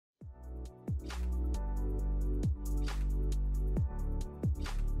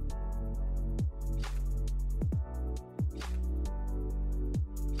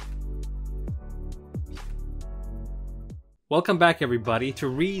Welcome back, everybody, to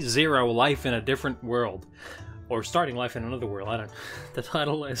ReZero Life in a Different World. Or Starting Life in Another World, I don't know. The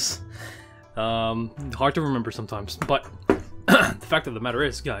title is hard to remember sometimes, but the fact of the matter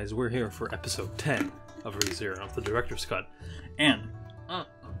is, guys, we're here for episode 10 of ReZero, the director's cut. And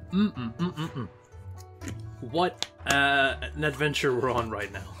what an adventure we're on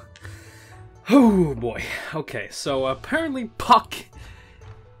right now. Oh boy. Okay, so apparently Puck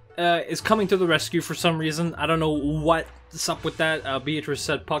is coming to the rescue for some reason. I don't know what's up with that. Beatrice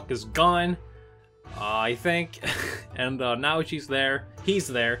said Puck is gone, I think, and now she's there. He's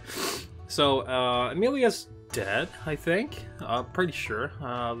there. So Amelia's dead, I think. Pretty sure.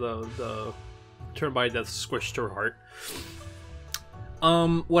 The turn by death squished her heart.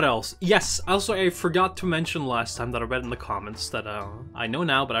 What else? Yes, also I forgot to mention last time that I read in the comments that I know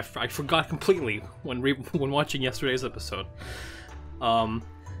now, but I forgot completely when watching yesterday's episode.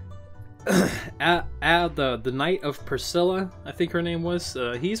 The Knight of Priscilla, I think her name was.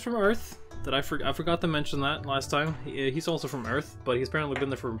 He's from Earth. I forgot to mention that last time. He's also from Earth, but he's apparently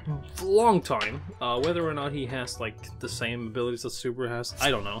been there for a long time. Whether or not he has like the same abilities that Super has, I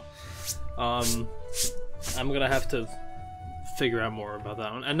don't know. I'm gonna have to figure out more about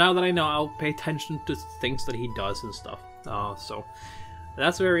that one. And now that I know, I'll pay attention to things that he does and stuff. So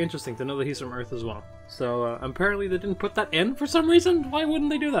that's very interesting to know that he's from Earth as well. So apparently they didn't put that in for some reason. Why wouldn't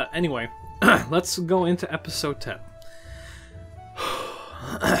they do that? Anyway, let's go into episode 10.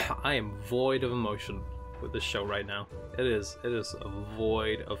 I am void of emotion with this show right now. It is a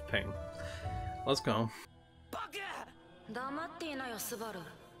void of pain. Let's go.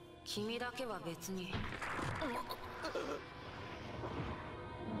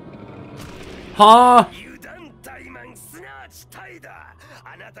 Huh?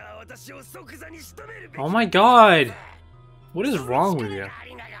 Oh my god! What is wrong with you?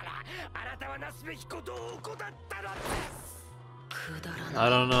 I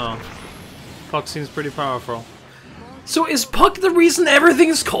don't know. Puck seems pretty powerful. So is Puck the reason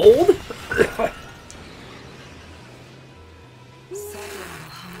everything's cold?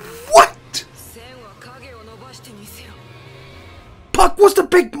 What? Puck was the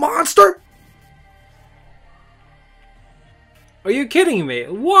big monster? Are you kidding me?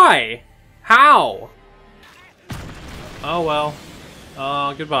 Why? How? Oh well.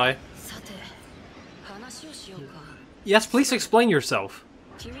 Goodbye. Yes, please explain yourself.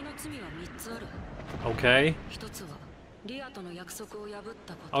 Okay.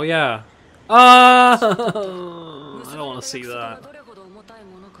 Oh yeah. I don't want to see that.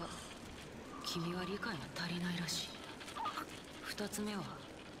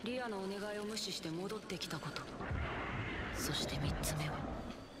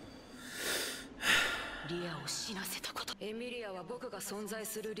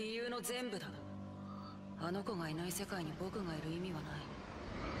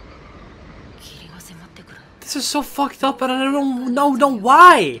 This is so fucked up, and I don't know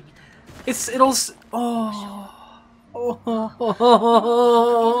why. It'll.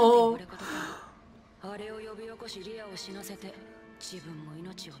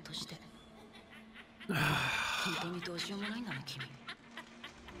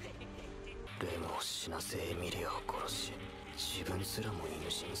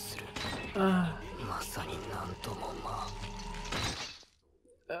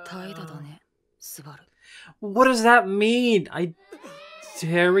 What does that mean?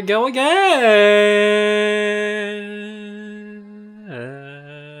 Here we go again.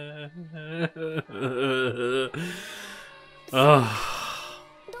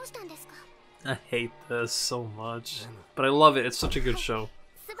 I hate this so much, but I love it. It's such a good show.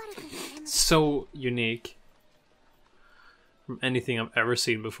 It's so unique from anything I've ever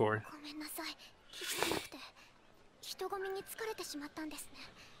seen before.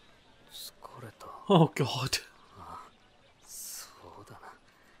 Oh god.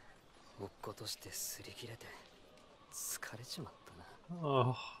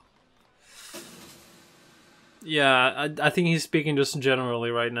 Oh. Yeah, I think he's speaking just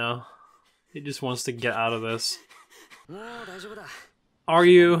generally right now. He just wants to get out of this. Are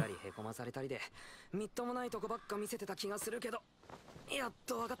you?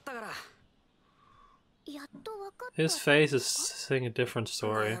 His face is saying a different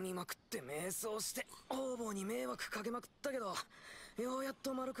story.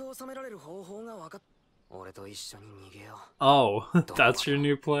 Oh, that's your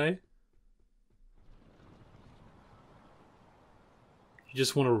new play? You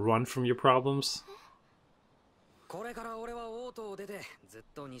just want to run from your problems?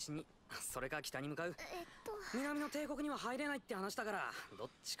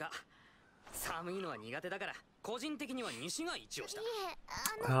 寒いのは苦手だから個人的には西が一押しだ。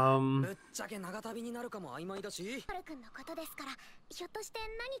ぶっちゃけ長旅になるかも曖昧だし。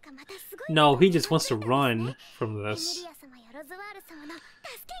No, he just wants to run from this.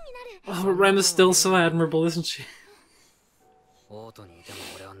 Oh, but Rem is still so admirable, isn't she?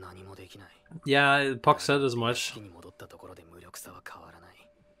 Yeah, Puck said as much.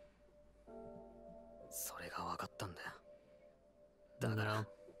 No.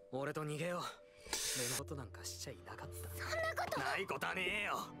 俺と逃げよう。レモートなんかしちゃいなかった。そんなことないことはねえ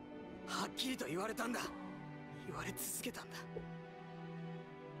よ。はっきりと言われたんだ。言われ続けたんだ。だ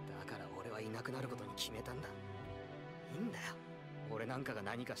から俺はいなくなることに決めたんだ。いいんだよ。俺なんかが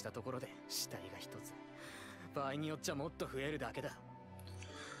何かしたところで死体が一つ。場合によっちゃもっと増えるだけだ。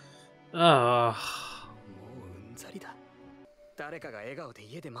ああ。もううんざりだ。誰かが笑顔で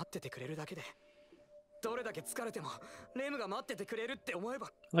家で待っててくれるだけで。Like how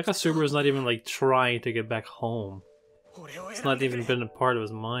Subaru's not even like trying to get back home. It's not even been a part of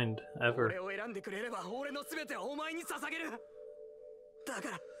his mind ever.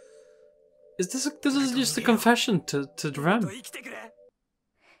 This is just a confession to Rem.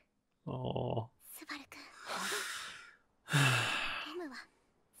 Oh.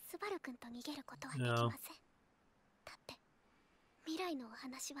 Yeah.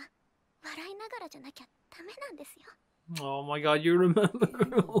 Oh my god, you remember?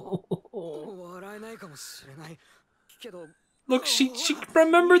 Look, she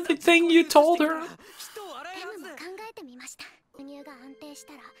remembered the thing you told her.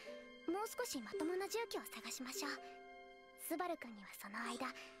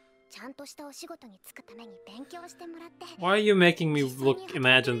 Why are you making me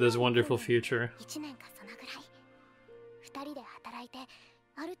imagine this wonderful future?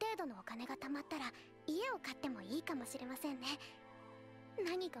 ある程度のお金が貯まったら家を買ってもいいかもしれませんね。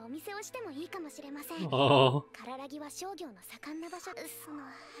何かお店をしてもいいかもしれません。唐木は商業の盛んな場所です。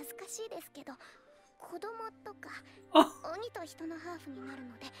恥ずかしいですけど、子供とか鬼と人のハーフになる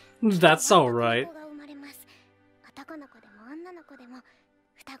ので、That's alright. 男の子でも女の子でも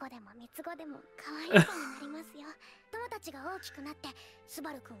双子でも三つ子でも可愛い子になりますよ。友達が大きくなってス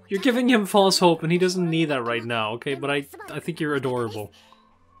バル君を You're giving him false hope and he doesn't need that right now, okay? But I think you're adorable.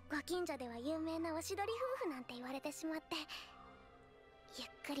 ご近所では有名なおしどり夫婦なんて言われてしまって、ゆっ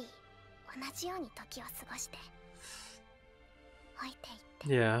くり同じように時を過ごして置いていって。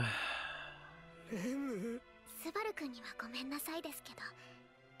Yeah. スバル君にはごめんなさいですけど、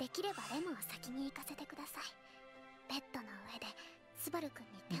できればレムを先に行かせてください。ベッドの上でスバル君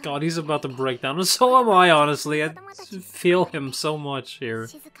に。God, he's about to break down. And so am I, honestly. I feel him so much here.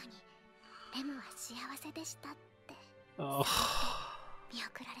 静かにレムは幸せでしたって。Oh. 見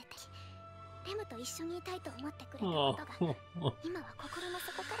送られてレムと一緒にいたいと思ってくれたことが今は心の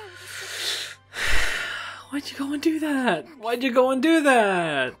底から嬉しい。 Why'd you go and do that? Why'd you go and do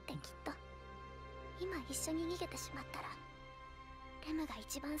that? きっと今一緒に逃げてしまったらレムが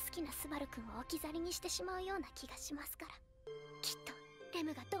一番好きなスバル君を置き去りにしてしまうような気がしますから、きっとレ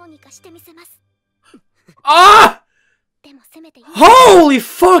ムがどうにかしてみせます。Ah! でもせめて Holy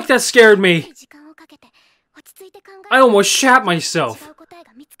fuck, that scared me! 時間をかけて落ち着いて考え I almost shat myself. 違う答え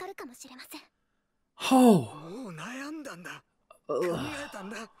が見つかるかもしれません。 Oh. もう悩んだんだ。考えたん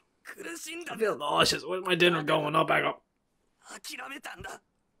だ。苦しんだ I んだ。 feel nauseous. Where's my dinner going? Oh, back up. 諦めたんだ。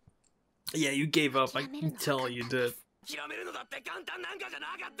 Yeah, you gave up. I can tell you did. 諦めるのだって簡単なんかじゃ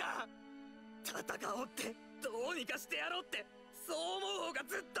なかった。戦おうってどうにかしてやろうってそう思う方が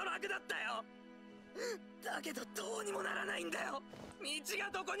ずっと楽だったよ。だけどどうにもならないんだよ。道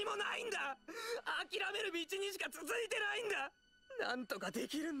がどこにもないんだ。諦める道にしか続いてないんだ。なんとかで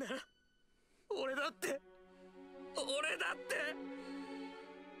きるんだ。俺だって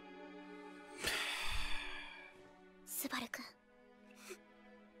スバル君、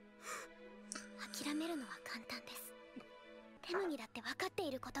諦めるのは簡単です。レムにだって分かって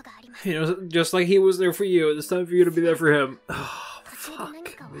いることがあります。 You know, just like he was there for you, it's time for you to be there for him. Oh, 途中で何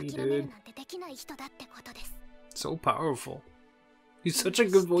かを諦めるなんてできない人だってことです。 So powerful. He's such a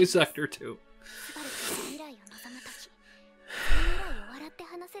good voice actor too. スバル君が未来を望むとき、その未来を笑って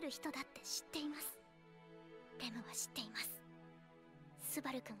話せる人だって知っています。レムは知っています。ス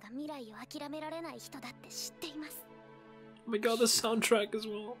バル君が未来を諦められない人だって知っています。 Oh my god, the soundtrack as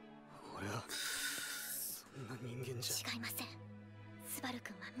well. 俺はそんな人間じゃ違いません。スバル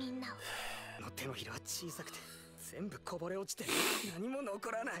君はみんなを。の手のひらは小さくて全部こぼれ落ちて何も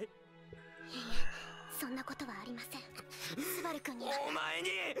残らない。いいえ、そんなことはありません。スバル君には。お前に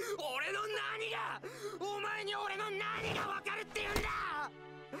俺の何が分かるって言うんだ。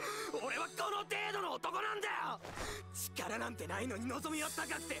俺はここの程度の男なんだよ。力なんてないのに望みは高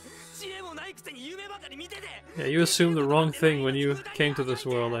くて、知恵もないくせに夢ばかり見てて。Yeah, you assumed the wrong thing when you came to this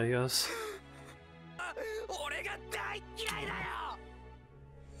world, I guess. 俺が大嫌いだよ。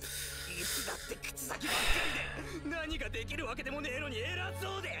いつだって口先ばっかりで、何ができるわけでもねえのに偉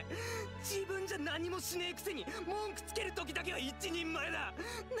そうで、自分じゃ何もしねえくせに文句つける時だけは一人前だ。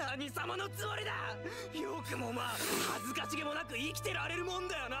何様のつもりだ。よくもまあ恥ずかしげもなく生きてられるもん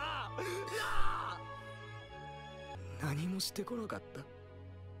だよな。なあ、何もしてこなかった。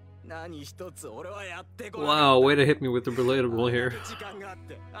何一つ俺はやってこなかった。 Wow, way to hit me with the relatable here. 時間があっ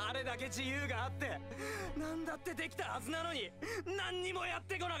て、あれだけ自由があって、なんだってできたはずなのに何にもやっ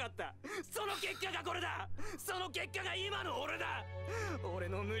てこなかった。その結果がこれだ。その結果が今の俺だ。俺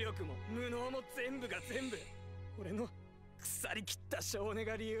の無力も無能も全部が全部俺の腐りきった性根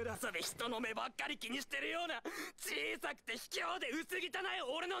が理由だ。それ人の目ばっかり気にしてるような小さくて卑怯で薄汚い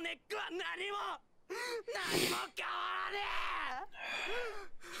俺のネックは何も変わらね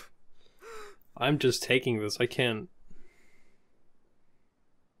え。I'm just taking this. I can't.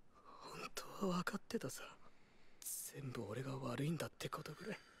 本当は分かってたさ。全部俺が悪いんだってことぐ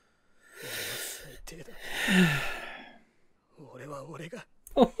らい。俺は最低だ。俺は俺が。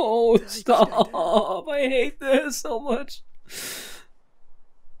Oh, stop! I hate this so much.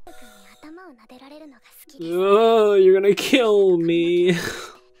 Oh, you're gonna kill me.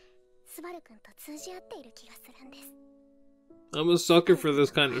 I'm a sucker for this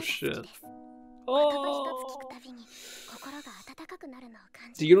kind of shit. Oh.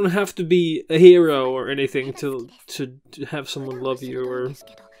 You don't have to be a hero or anything to have someone love you, or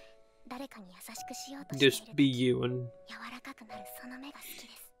just be you and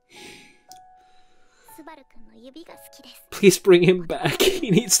please bring him back. He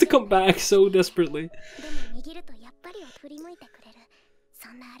needs to come back so desperately.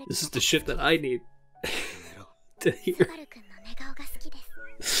 This is the shit that I need to hear.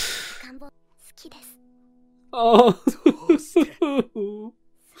 Oh.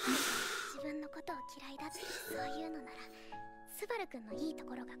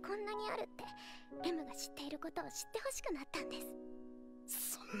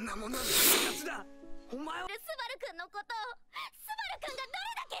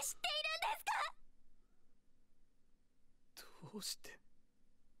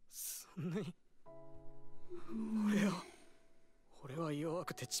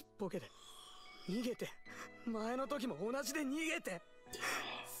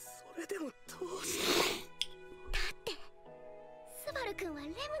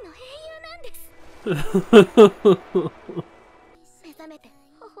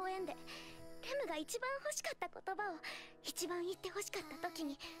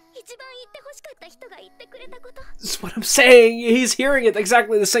 That's what I'm saying. He's hearing it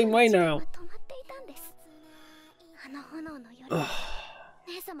exactly the same way now.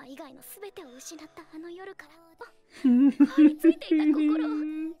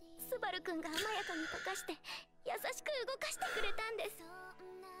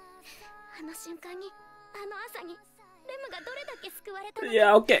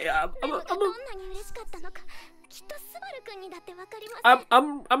 Yeah, okay.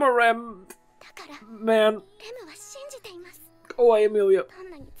 I'm a Rem man. Go away, Amelia.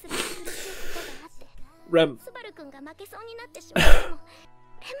 Rem.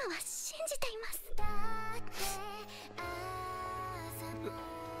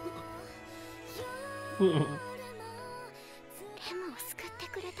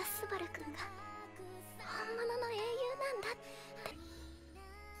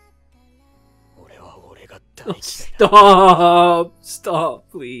 Stop! Stop,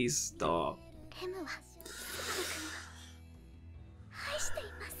 please, stop.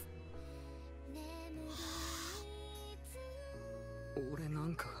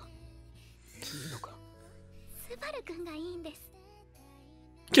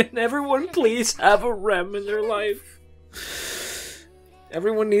 Can everyone please have a Rem in their life?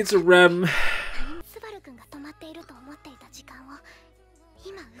 Everyone needs a Rem.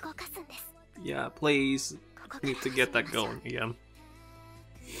 Yeah, please. Need to get that going again.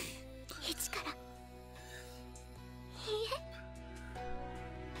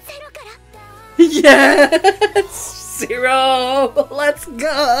 Yes! 0! Let's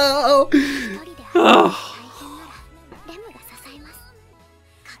go! Oh.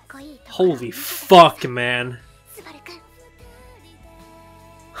 Holy fuck, man.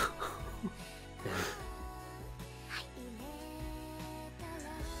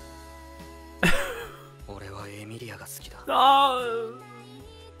 Oh.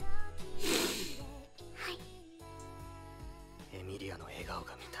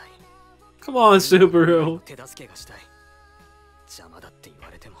 Come on, Subaru. 手助けがしたい。邪魔だって言わ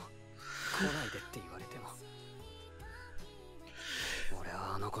れても、来ないでって言われても。俺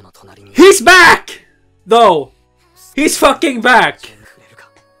はあの子の隣に。He's back! Though! He's fucking back!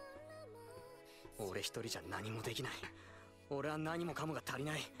 俺一人じゃ何もできない。俺は何もかもが足り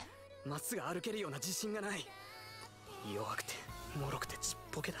ない。まっすぐ歩けるような自信がない。弱くて、脆くてちっ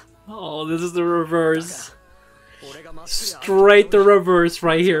ぽけだ。Oh, this is the reverse. Straight the reverse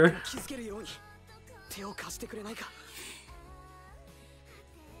right here. 手を貸してくれないか。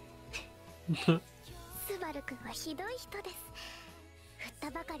スバル君はひどい人です。振っ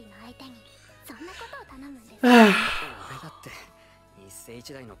たばかりの相手にそんなことを頼むんです。俺だって一世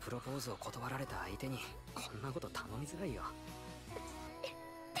一代のプロポーズを断られた相手にこんなこと頼みづらいよ。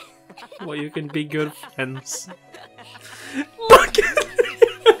Well, you can be good friends. Look at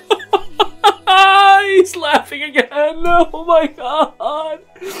He's laughing again. Oh my god.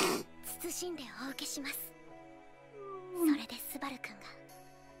 慎んでお受けします。それでスバル君が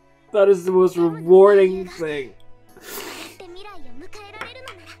That is the most rewarding thing.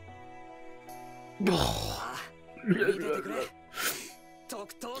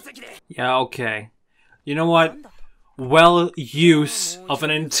 Yeah, okay. You know what? Well use of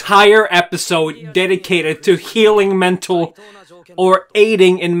an entire episode dedicated to healing mental or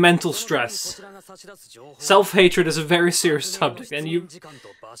aiding in mental stress. Self-hatred is a very serious subject, and you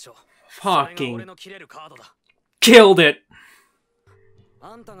fucking killed it.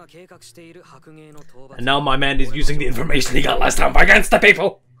 And now my man is using the information he got last time against the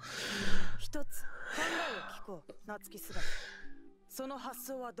people.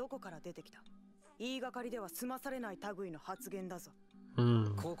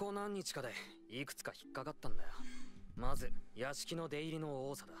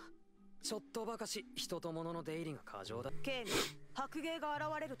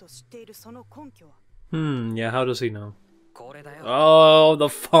 Yeah, how does he know? Oh, the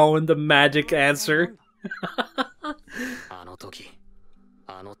phone, the magic answer.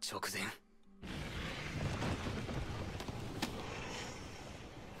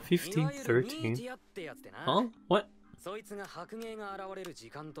 1513? Huh? What?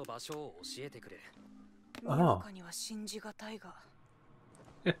 Oh.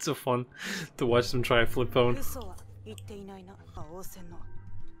 It's so fun to watch them try a flip phone.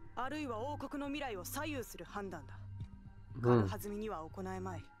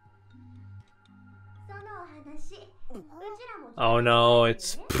 Oh no,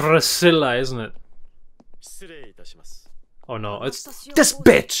 it's Priscilla, isn't it? Oh no, it's this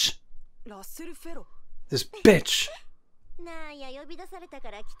bitch! This bitch! なんや呼び出された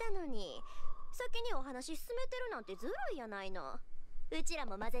から来たのに先にお話進めてるなんてずるいやないの。うちら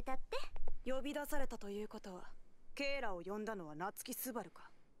も混ぜたって。呼び出されたということはケイラを呼んだのは夏木スバルか。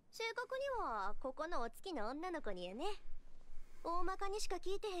正確にはここのお月の女の子にやね。大まかにしか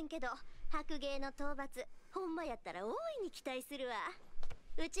聞いてへんけど白芸の討伐ほんまやったら大いに期待するわ。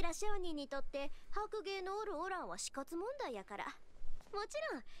うちら商人にとって白芸のおるおらんは死活問題やから。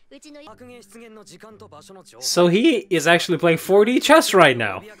So he is actually playing 4D chess right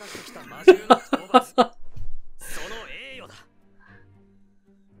now.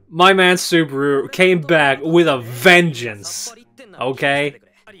 My man Subaru came back with a vengeance. Okay?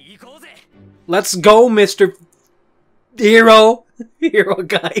 Let's go, Mr. Hero. Hero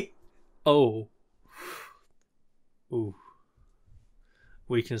guy. Oh. Ooh.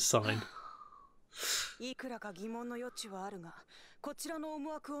 Weakness sign. いくらか疑問の余地はあるが、こちらの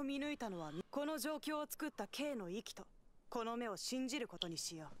思惑を見抜いたのはこの状況を作った K の息とこの目を信じることに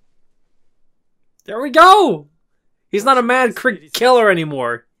しよう。There we go! He's not a mad killer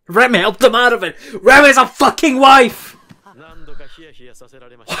anymore. Rem helped him out of it. Rem is a fucking wife!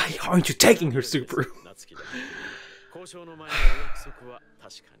 Why aren't you taking her, Subaru?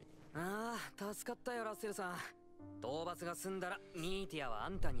 ああ、助かったよ、ラッセルさん。討伐が済んだらミーティアはあ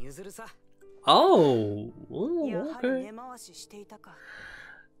んたに譲るさ。Oh, okay.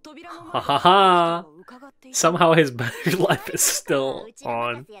 Haha. Somehow his battery life is still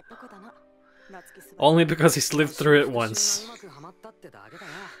on. Only because he's lived through it once.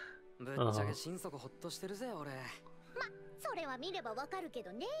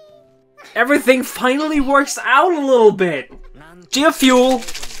 Everything finally works out a little bit. Gia Fuel.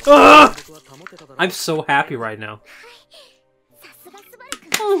 Ugh! I'm so happy right now.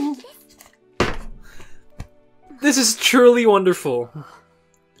 Oh. This is truly wonderful.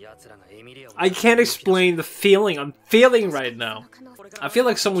 I can't explain the feeling I'm feeling right now. I feel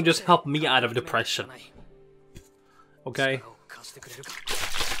like someone just helped me out of depression. Okay?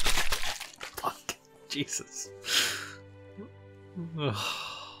 Fuck. Jesus.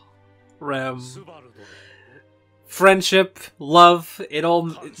 Rem. Friendship, love,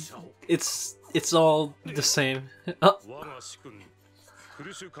 it's all the same. Oh.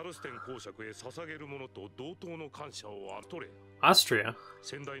 Austria.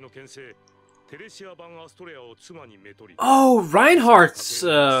 Oh, Reinhardt's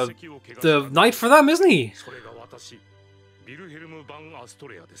the knight for them, isn't he?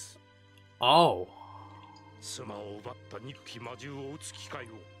 Oh.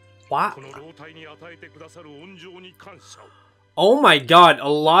 What? Oh my god, a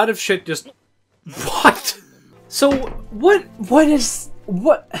lot of shit just... What? So, what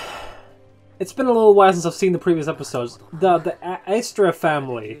It's been a little while since I've seen the previous episodes. The Austria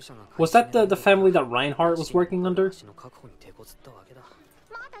family, was that the family that Reinhardt was working under?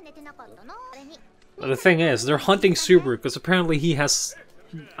 The thing is, they're hunting Subaru, because apparently he has...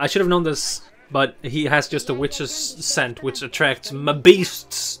 I should have known this, but he has just a witch's scent, which attracts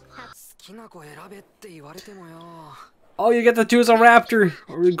beasts. Oh, you get to choose a raptor,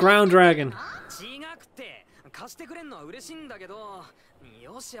 or a ground dragon.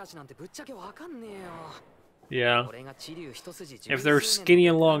 Yeah. If they're skinny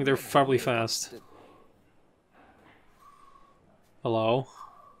and long, they're probably fast. Hello?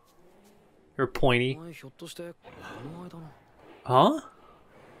 You're pointy. Huh?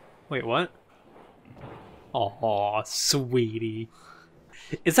 Wait, what? Oh, sweetie.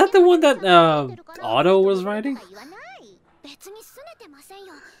 Is that the one that Otto was riding?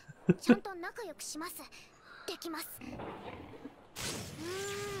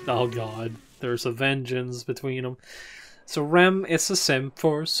 Oh god, there's a vengeance between them. So Rem is a simp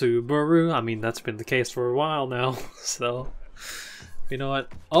for Subaru. I mean, that's been the case for a while now, so... You know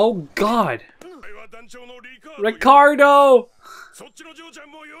what? Oh god! Ricardo!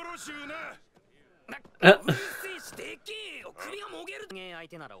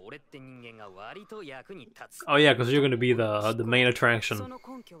 Oh yeah, because you're gonna be the main attraction.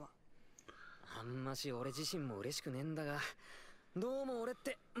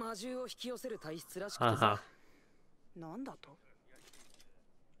 Uh-huh.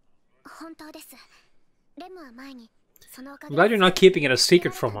 I'm glad you're not keeping it a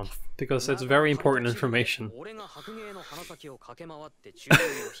secret from him, because it's very important information.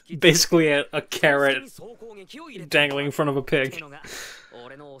 Basically a carrot dangling in front of a pig.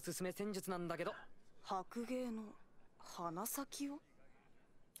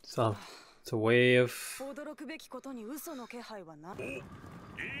 So, it's a way of...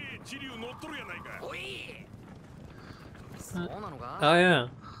 Oh yeah.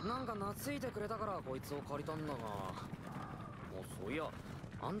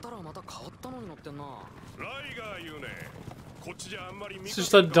 It's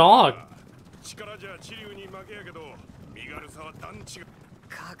just a dog.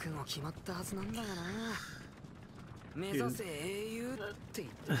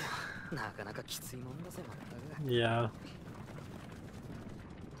 Yeah.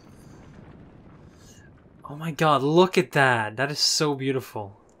 Oh my god, look at that. That is so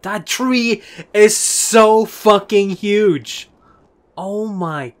beautiful. That tree is so fucking huge. Oh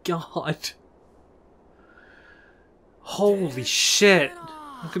my god. Holy shit.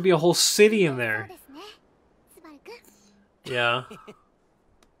 There could be a whole city in there. Yeah.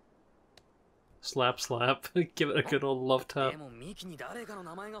 Slap, slap. Give it a good old love tap.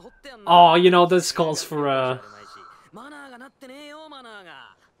 Oh, you know, this calls for,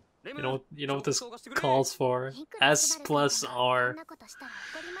 You know what this calls for? S plus R.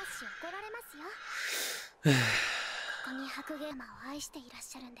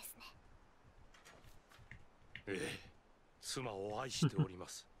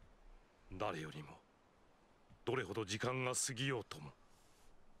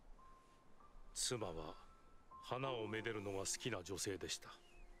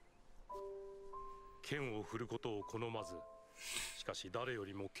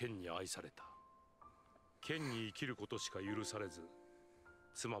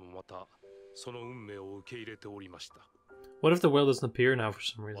 What if the whale doesn't appear now for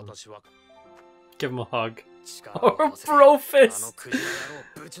some reason? Give him a hug. Or bro fist!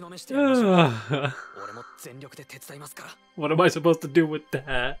 What am I supposed to do with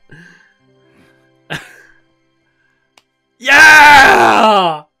that?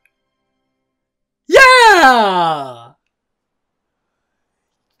 Yeah! Yeah!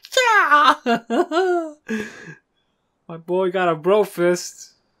 Yeah! My boy got a bro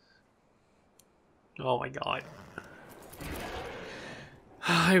fist. Oh my god.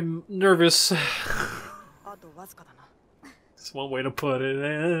 I'm nervous. That's one way to put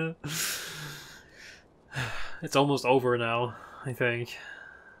it. It's almost over now, I think.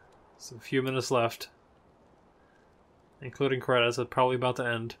 So a few minutes left. Including credits, it's probably about to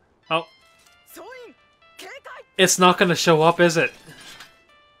end. Oh. It's not gonna show up, is it?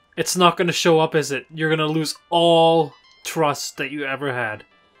 It's not gonna show up, is it? You're gonna lose all trust that you ever had.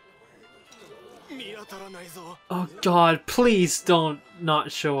 Oh god, please don't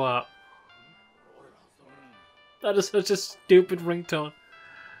not show up. That is such a stupid ringtone.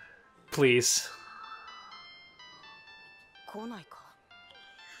 Please.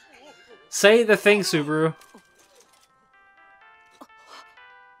 Say the thing, Subaru.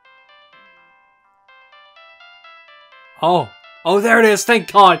 Oh. Oh, there it is. Thank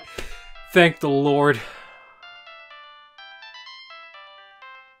God. Thank the Lord.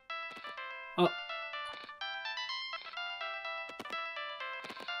 Oh.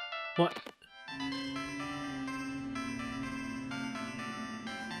 What?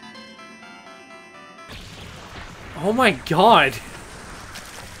 Oh my God.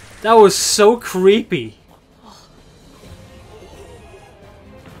 That was so creepy.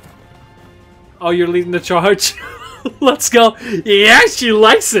 Oh, you're leading the charge? Let's go. Yeah, she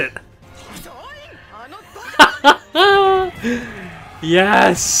likes it.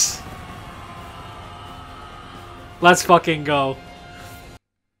 Yes. Let's fucking go.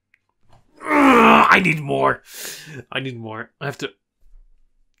 I need more. I need more. I have to...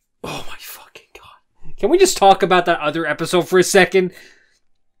 Oh my fucking God. Can we just talk about that other episode for a second?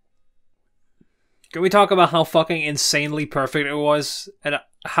 Can we talk about how fucking insanely perfect it was? And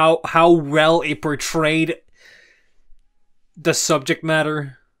how well it portrayed the subject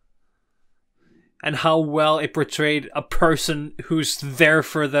matter? And how well it portrayed a person who's there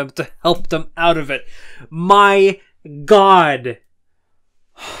for them to help them out of it. My God.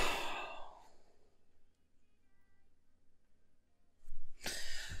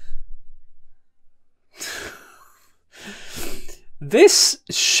 This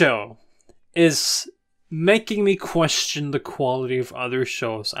show is making me question the quality of other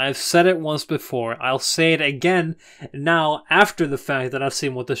shows. I've said it once before. I'll say it again now after the fact that I've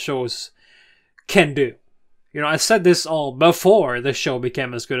seen what the shows can do. You know, I said this all before the show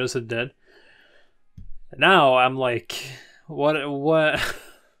became as good as it did. Now I'm like, what?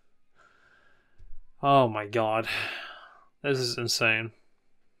 Oh my God. This is insane.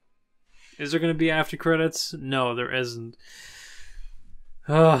 Is there going to be after credits? No, there isn't.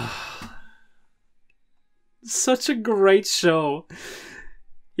 Such a great show.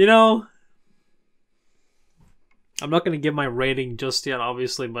 You know, I'm not going to give my rating just yet,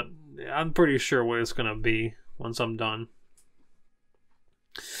 obviously, but I'm pretty sure what it's going to be once I'm done.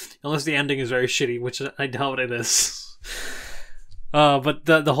 Unless the ending is very shitty, which I doubt it is. But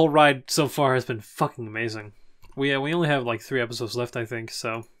the whole ride so far has been fucking amazing. We only have like 3 episodes left, I think,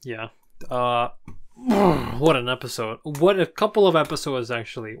 so yeah. What an episode. What a couple of episodes,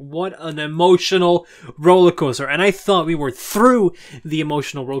 actually. What an emotional roller coaster. And I thought we were through the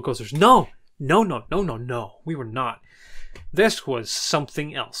emotional roller coasters. No. We were not. This was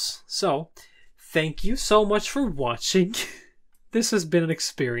something else. So, thank you so much for watching. This has been an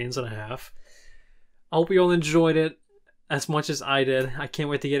experience and a half. I hope you all enjoyed it as much as I did. I can't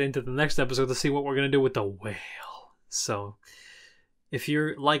wait to get into the next episode to see what we're going to do with the whale. So, if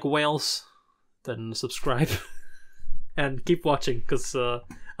you like whales, then subscribe and keep watching, because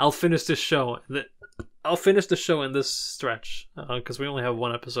I'll finish this show. I'll finish the show in this stretch, because we only have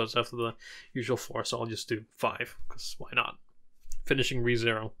 1 episode after the usual 4, so I'll just do 5, because why not? Finishing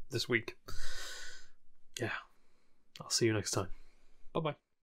ReZero this week. Yeah. I'll see you next time. Bye-bye.